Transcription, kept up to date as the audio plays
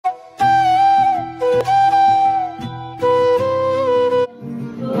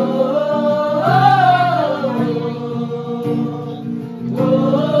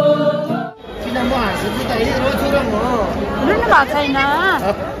छैन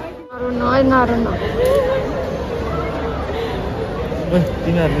नरुन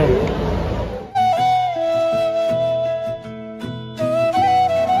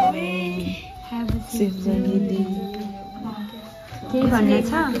के भन्ने छ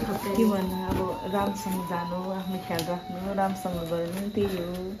के भन्नु अब राम्रोसँग जानु आफ्नो ख्याल राख्नु राम्रोसँग गर्नु त्यही हो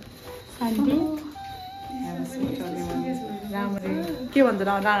शान्ति राम्ररी के भन्छ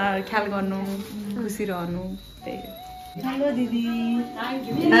ख्याल गर्नु खुसी रहनु त्यही हो हेलो दिदी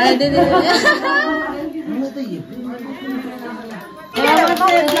हाय दिदी फुल त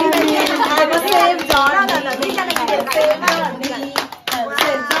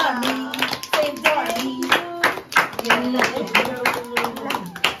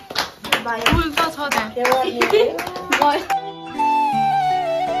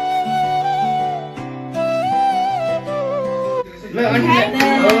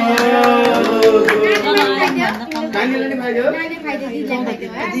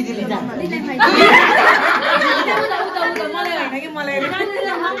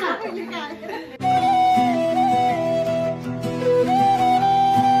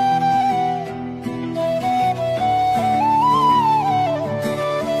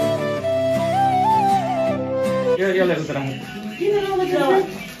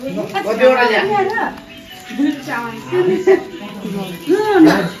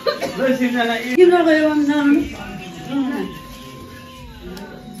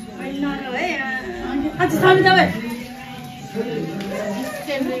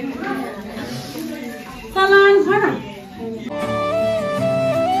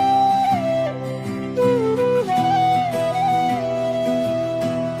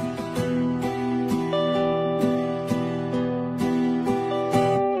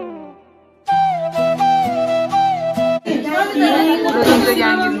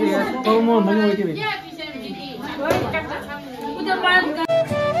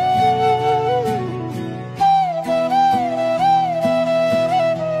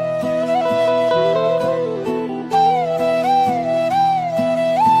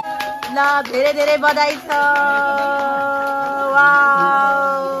छ धेरै धेरै बधाई छ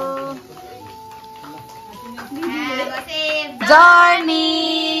wow journey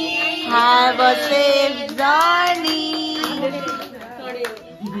have a safe journey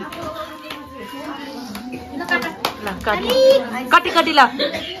कटी कटी ल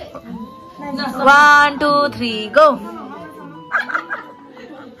 1 2 3 गो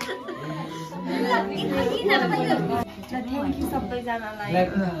थ्याङ्क यू सबैजनालाई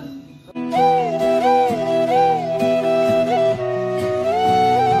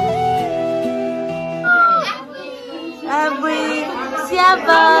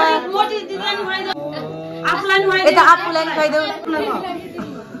आफूलाई खुवाइदेऊ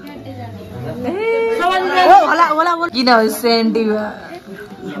किन सेन्टी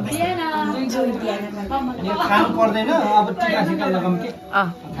खानु पर्दैन अब टिका सिका लगाउँ के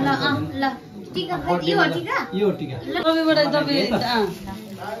ल टिका यो टिका तपाईँबाट तपाईँ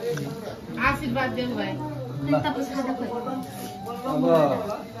आशीर्वाद दिनु भयो तपाईँ खाजा खोइ अब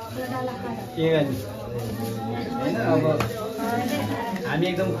के गर्नु हैन अब हामी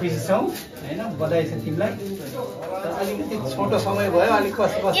एकदम खुसी छौं हैन बधाई छ तिमीलाई अलिकति छोटो समय भयो अलिक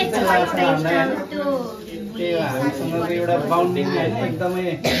कष्ट चाहिँ लाग्छ हामीलाई हैन त्यही हो हामीसँगको एउटा बाउन्डिङ हैन एकदमै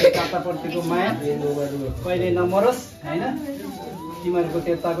ताताप्रतिको माया कहिले नमरोस् हैन तिमीहरूको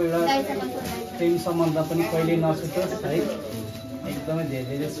त्यताको एउटा प्रेम सम्बन्ध पनि कहिले नछुटोस् है एकदमै धेरै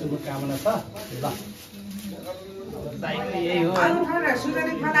धेरै शुभकामना छ ल यही हो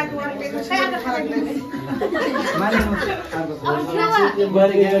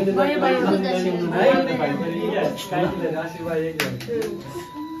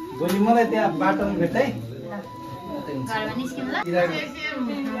भोलि मलाई त्यहाँ बाटोमा भेट्दै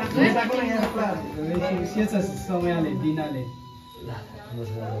समयले दिनाले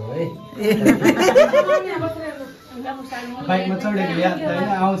बाइकमा चढेको याद होइन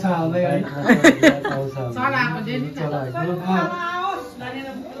आउँछ आउँदै है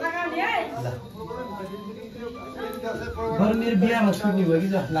बरु मेरो बिहामा छुट्टी भयो कि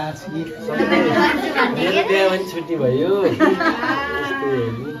जस्तो लाग्छ मेरो बिहामा पनि छुट्टी भयो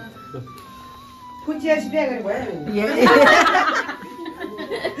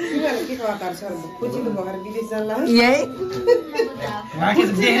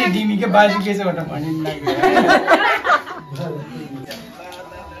डिमीकै बाजु के छ भनेर भनिन्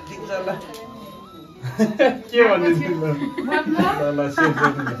के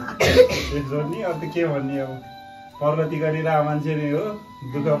भन्ने अब त के भन्ने अब प्रगति गरिरहेको मान्छे नै हो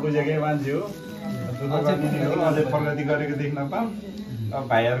दुःख बुझेकै मान्छे हो दुःख गर्ने नै हो अझै प्रगति गरेको देख्न पाऊँ अब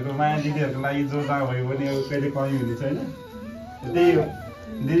भाइहरूको माया दिदीहरूको लागि जोड्दा भयो भने अब कहिले कमी हुने छैन त्यही हो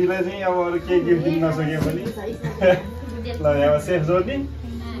दिदीलाई चाहिँ अब अरू केही गिफ्ट दिन नसके पनि ल अब सेफ जोड्ने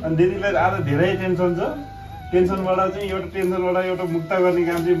अनि दिदीलाई आज धेरै टेन्सन छ टेन्सनबाट चाहिँ एउटा टेन्सनबाट एउटा मुक्त गर्ने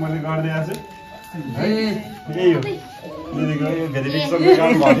काम चाहिँ मैले गरिदिएको छु है यही हो दिदीको यो भेरिफिकेसनको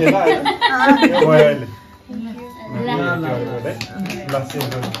काम भएन होइन भयो अहिले ल सेफ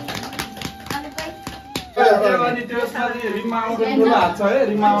जोड्ने अनि त्यसमा चाहिँ रिममा आउँदा ठुलो हात छ है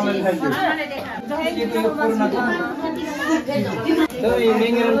रिममा आउँदा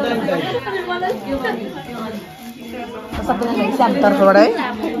सबैलाई सानो तर्फबाट है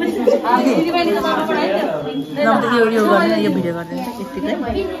यो गर्ने यो भिडियो गरिदिन्छ यतिकै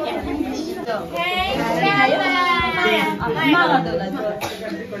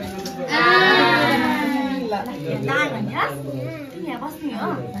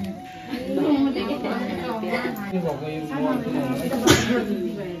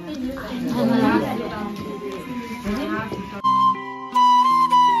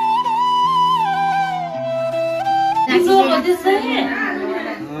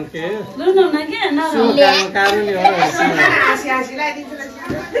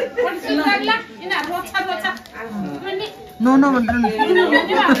नो भन्नु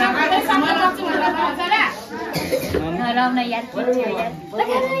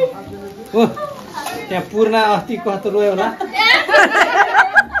त्यहाँ पूर्णा अस्ति कस्तो रोयो होला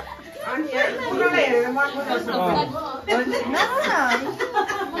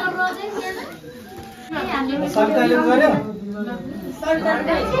सरिताले गर्यो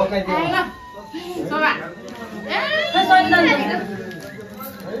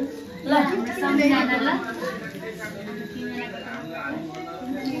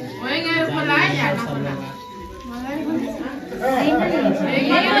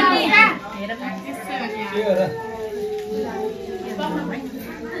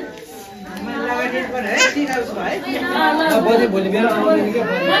भोलि बेर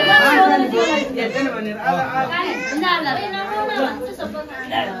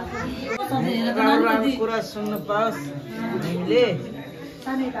कुरा सुन्न पाओस् हामीले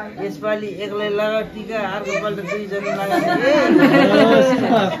यसपालि एक्लै लगाऊ टिका अर्कोपल्ट दुईजना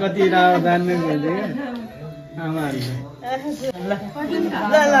लगाएको कति जान्ने भइदियो आमाहरू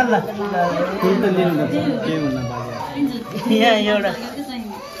यहाँ एउटा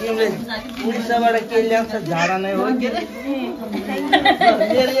तिमीले उडिसाबाट के ल्याउँछ झाडा नै हो के अरे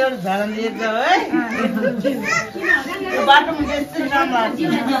मेरो एउटा झाडा लिएर जाऊ है बाटोमा बेसी राम्रो लाग्छ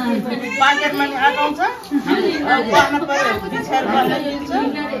पाकेटमा नि आटाउँछ बस्न पर्यो बिछाएर बस्न दिन्छ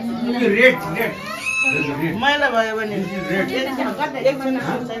मैला भयो भने एकछिन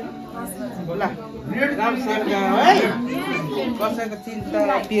ल राम्रोसँग जाऊ है कसैको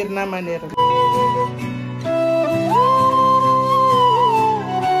चिन्ता पिर नमानेर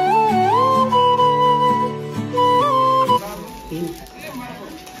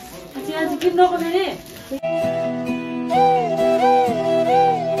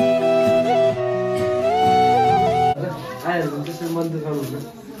त्यसरी मन दुखाउनु हुन्न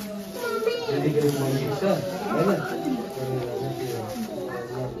यतिखेर मन दुख्छ होइन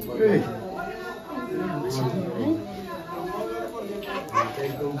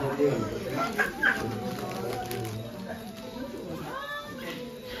एकदम बलियो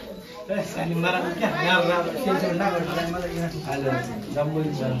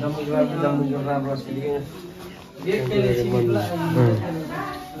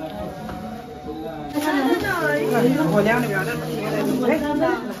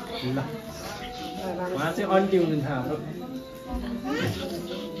उहाँ चाहिँ अन्टी हुनुहुन्छ हाम्रो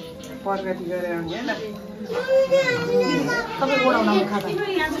प्रगति गरेर आउने होइन तपाईँ बनाउनु खाता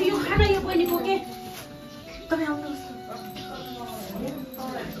यो खाना यो बहिनीको के तपाईँ आउनुहोस्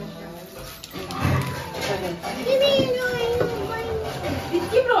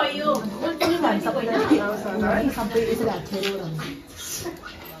तिम्रो हो यो सबैलाई सबै यसरी हात फेरेर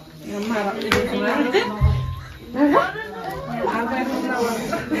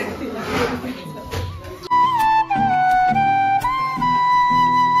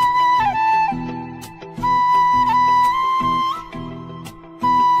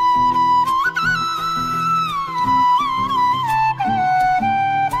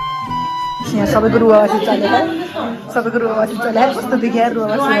यहाँ सबैको रुवासी चलेर सबैको रुवासी चलेर कस्तो देखिया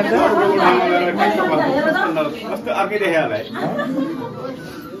रुवासी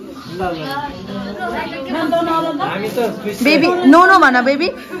बेबी नो नो भन बेबी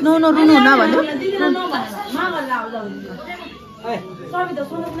नो नो रुनु न भन्नु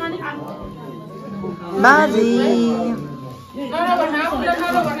बाजी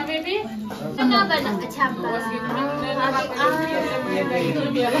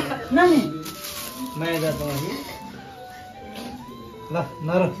ल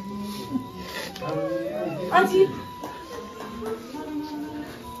नर अझै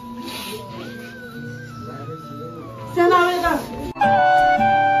सेनावेदा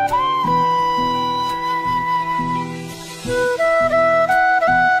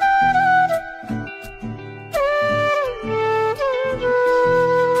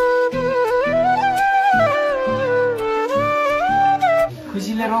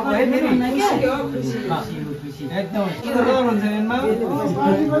खुसीले रोको है फेरि एकदम के डर हुन्छ एनमा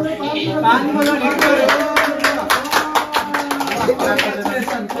पानी बोला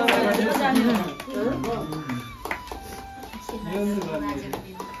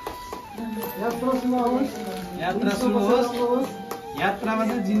यात्रा शुभ होस् यात्रामा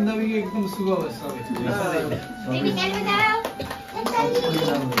चाहिँ जिन्दगी एकदम शुभ होस्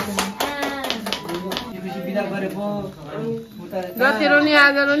बिदा गरेको जतिरो नि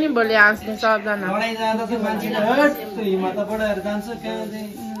आज नि भोलि हाँस्ने सबजना लडाइँ जाँदा चाहिँ मान्छेले हट हिम्मत बढाएर जान्छ कहाँ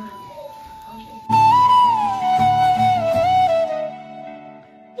चाहिँ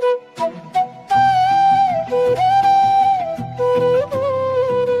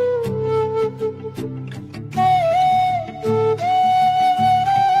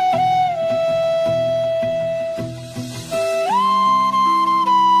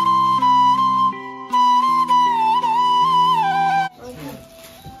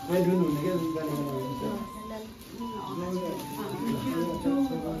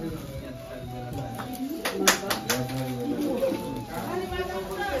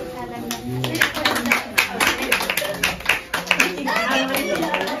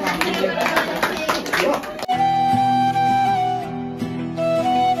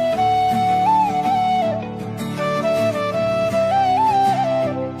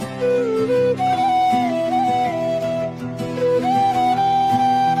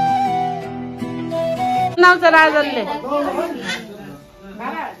नाउँछ राजनले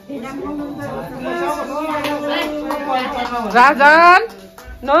राजन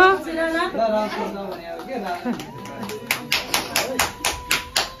नो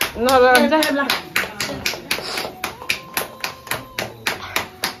न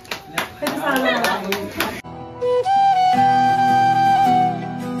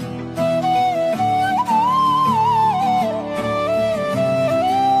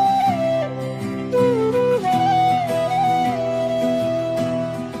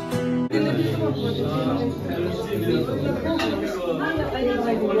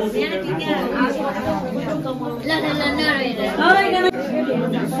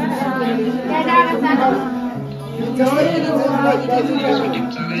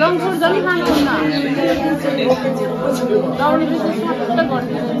जङ्गफुड जति खानुहुन्न दौडी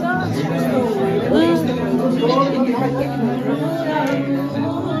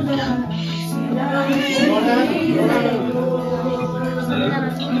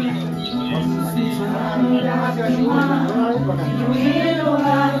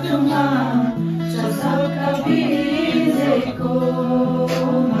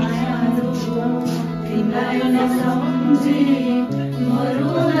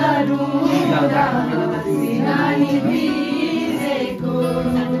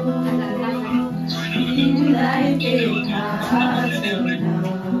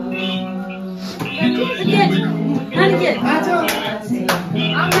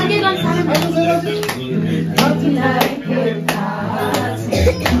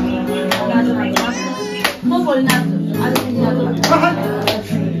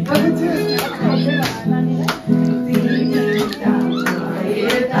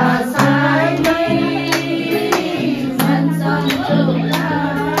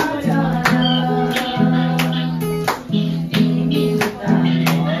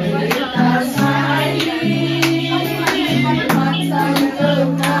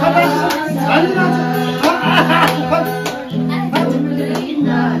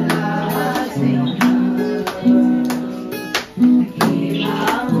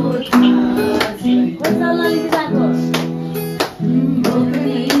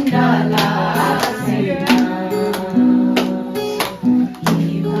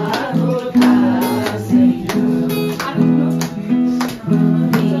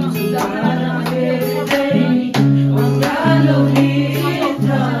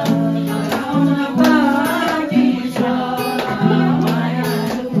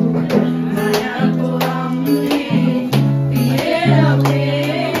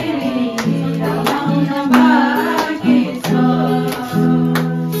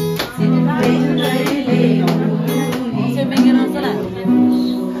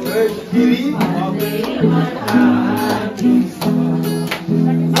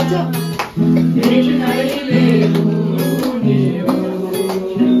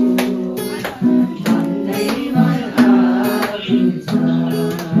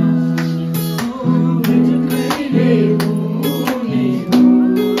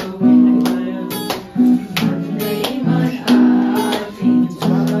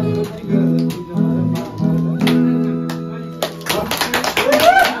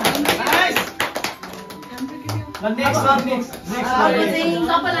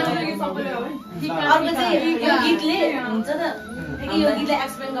यो गीतले हुन्छ त यो गीतले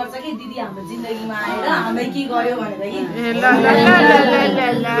एक्सप्लेन गर्छ कि दिदी हाम्रो जिन्दगीमा आएर हामीलाई के गर्यो भनेर कि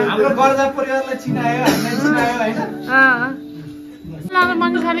हाम्रो गर्दा परिवारलाई चिनायो हामीलाई चिनायो हैन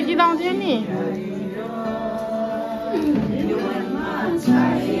मान्छेले गीत आउँथ्यो नि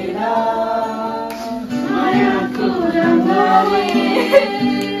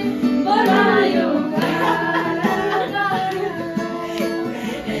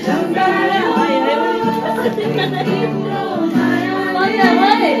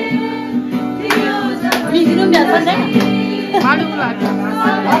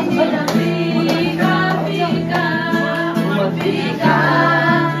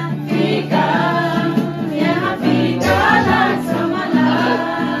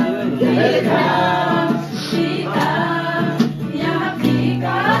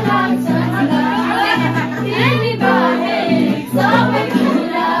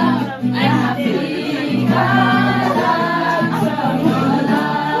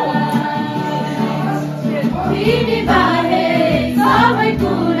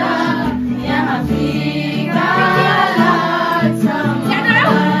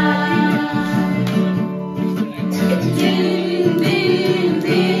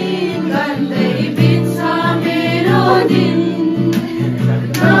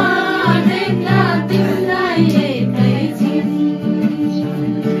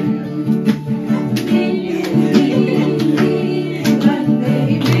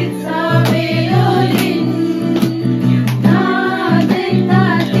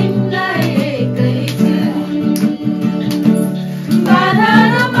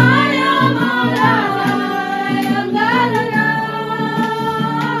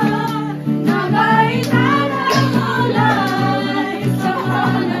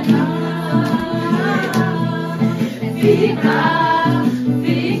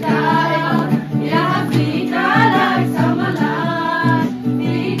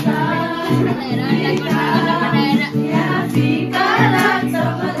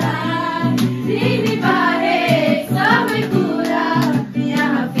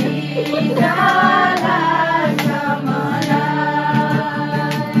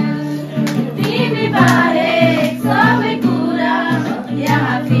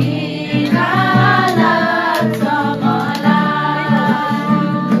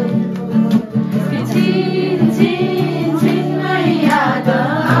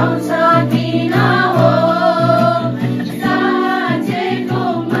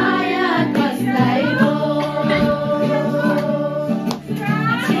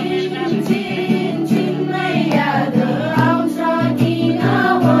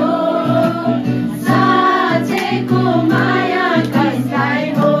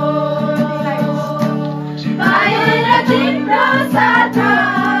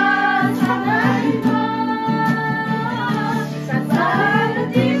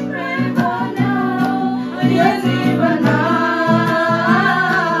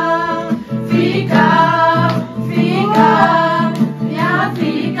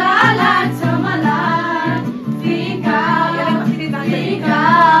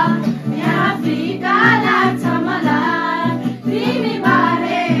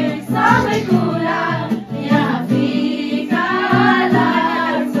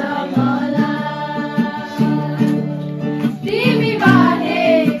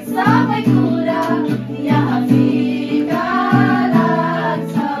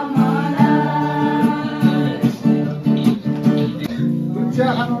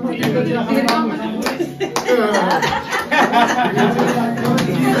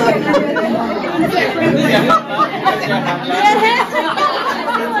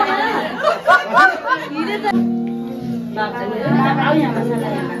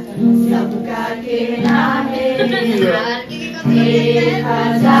सबका कहना है एक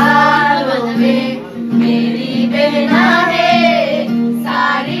हजारों में मेरी बहना है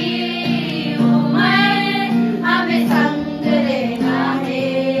सारी उम्र हमें संग रहना है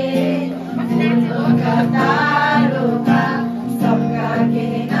कतारों का सबका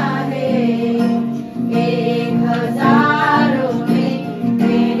कहना है एक हजारों में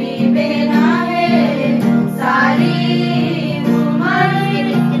मेरी बहना है सारी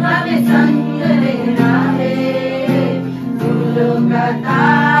हमें संग रहना है फूलों का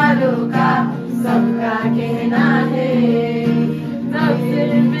तारों का सबका कहना है तब से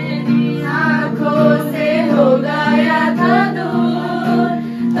मेरी आँखों से हो गया था दूर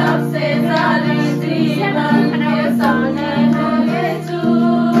तब से सारे जीवन के सामने हो गए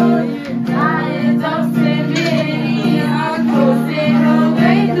चूर तब से मेरी आँखों से हो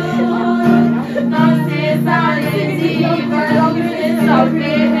गई दूर तब से सारे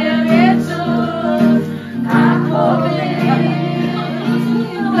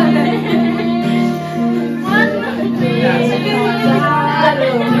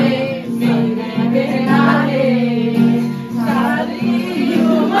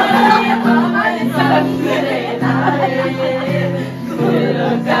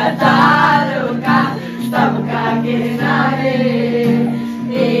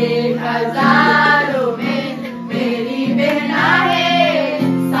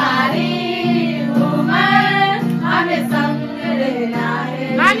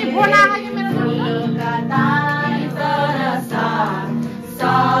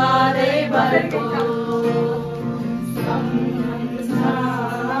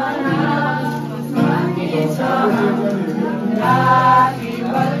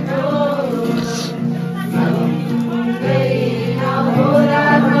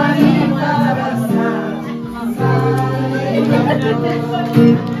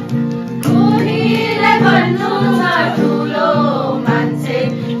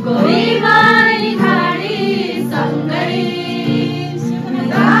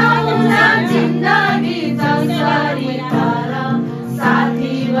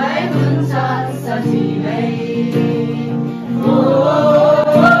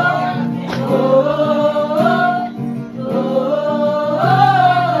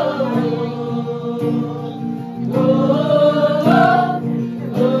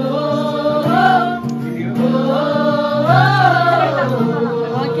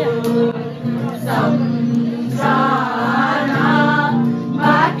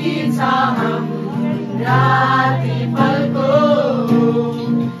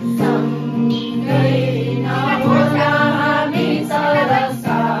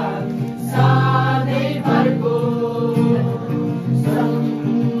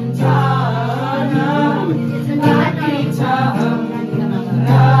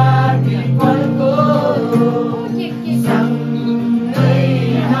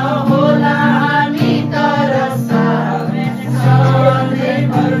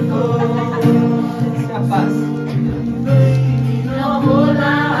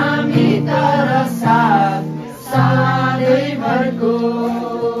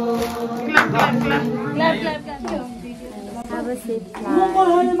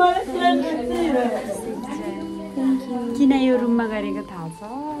किन यो रुममा गरेको थाहा छ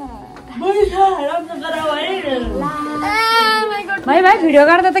भाइ भाइ भिडियो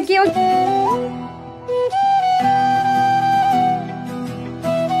गर्दा त के हो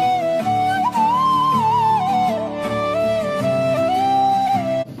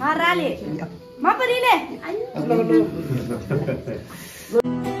म पनि ले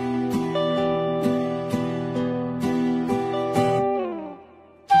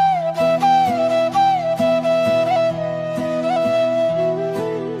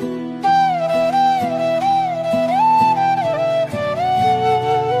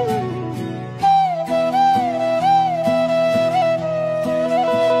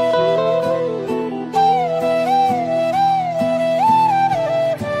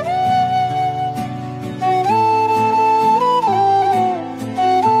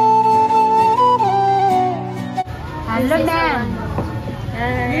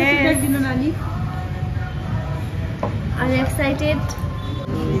I'm excited.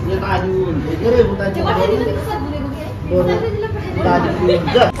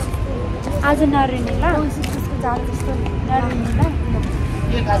 आज नरुनी ल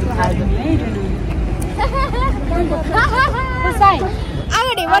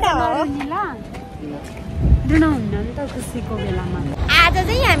रुनाउन्न नि त खुसीको बेलामा आज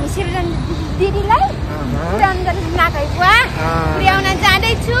चाहिँ हामी सिर्जन दिदीलाई पुर्याउन पुर्याउन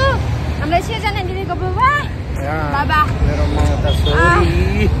जाँदैछु हाम्रो सिर्जना दिदीको बुबा बाबा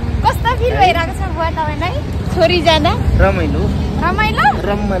कस्तो फिल भइरहेको छ बुवा तपाईँलाई छोरी जाँदा रमाइलो रमाइलो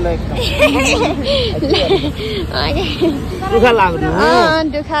रमाइलो एकदम दुःख लाग्नु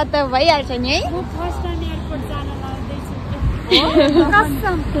दुःख त भइहाल्छ नि है फर्स्ट टाइम एयरपोर्ट जान लाग्दैछु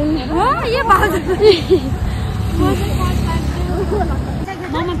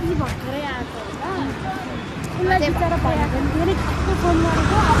मामा पनि भर्खरै आएको होला उसलाई बिचरा भइरहेको धेरै ठक्कै फोन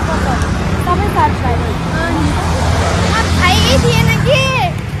गरेको सबै साथीभाइ थाहै थिएन कि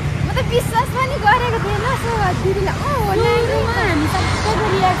म त विश्वास पनि गरेको थिएन सो दिदीलाई हामी सबैको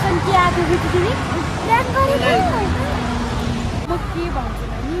रियाक्सन के आएको थियो तिमी ट्र्याक गरेको म के भन्छु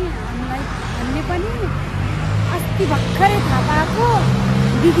भने हामीले पनि अस्ति भर्खरै थाहा पाएको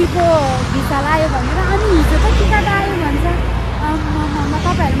दिदीको भिसा लाग्यो भनेर अनि हिजो त टिकट आयो भन्छ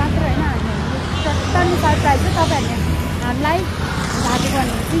तपाईँहरू मात्र होइन टन्नी सरप्राइज चाहिँ तपाईँहरूले हामीलाई भागी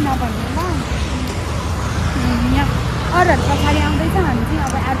भन्नुहुन्छ नभन्नु ल यहाँ अरूहरू पछाडि आउँदैछ हामी चाहिँ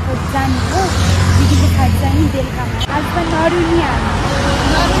अब एयरपोर्ट जाने हो दिदीको साइड चाहिँ नि बेलुकामा आज त नरुनी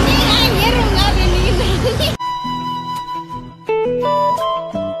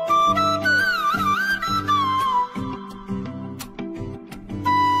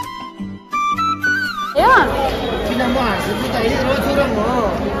किन म हाँसेको त रोछु र म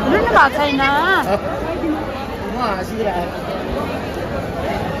रुनु भएको छैन म हाँसिरहेको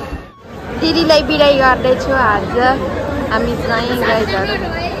दिदीलाई बिदाई गर्दैछु आज हामी चाहिँ गाइजहरू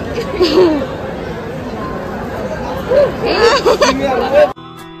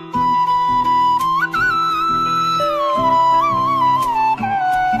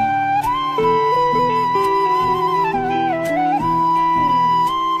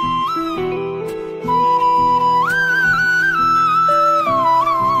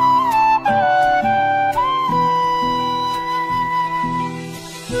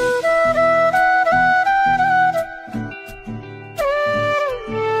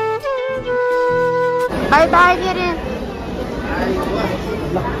बाई बाई के अरे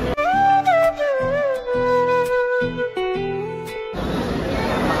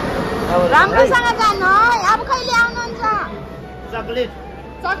राम्रोसँग जानु है अब कहिले आउनुहुन्छ चकलेट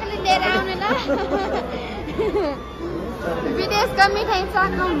लिएर आउनु ल विदेशको मिठाई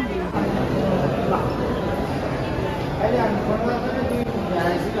सकौँ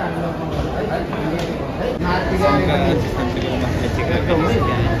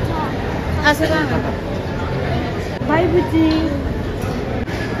बाई बुची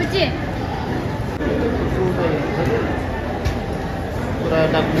बुची पुरा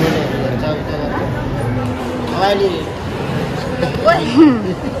डाक्नुले चाउचा अहिले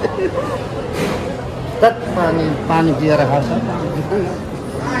तत पानी पिएर खान्छ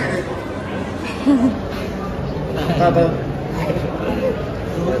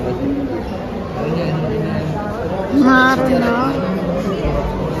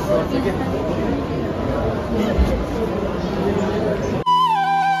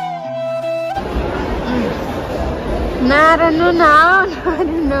नारानु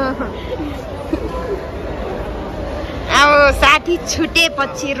अब साथी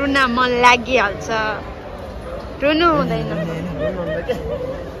छुटेपछि रुन मन लागिहाल्छ रुनु हुँदैन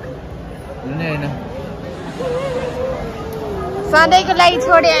हुने होइन सधैँको लागि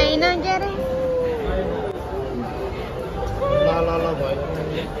छोडे होइन के अरे ल भयो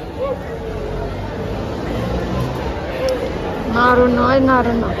नरुनु है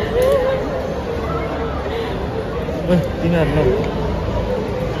नरुनु तिमीहरू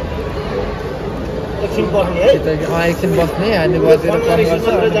एकछिन बस्ने है एकछिन बस्ने अनि बसेर काम गर्छ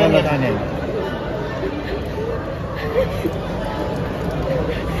अनि मलाई खाने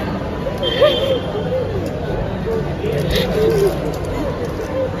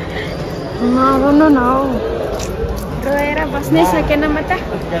नरुनु न हौ रोएर बस्नै सकेन म त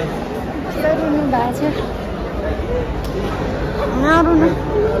रुनु भएको छ नरुनु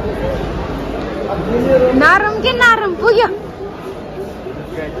नरुम के नरुम पुग्यो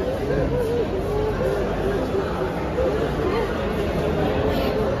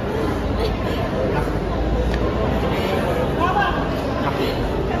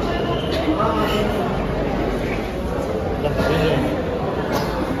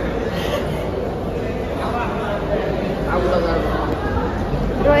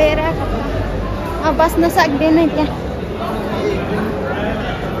रोएर बस्न सक्दैन त्यहाँ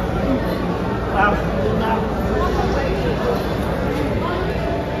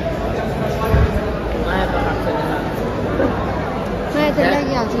माया त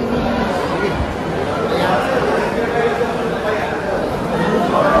लागिहाल्छ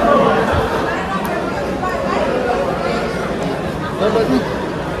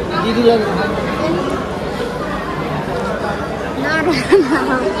दिदीलाई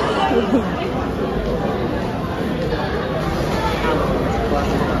नरुनु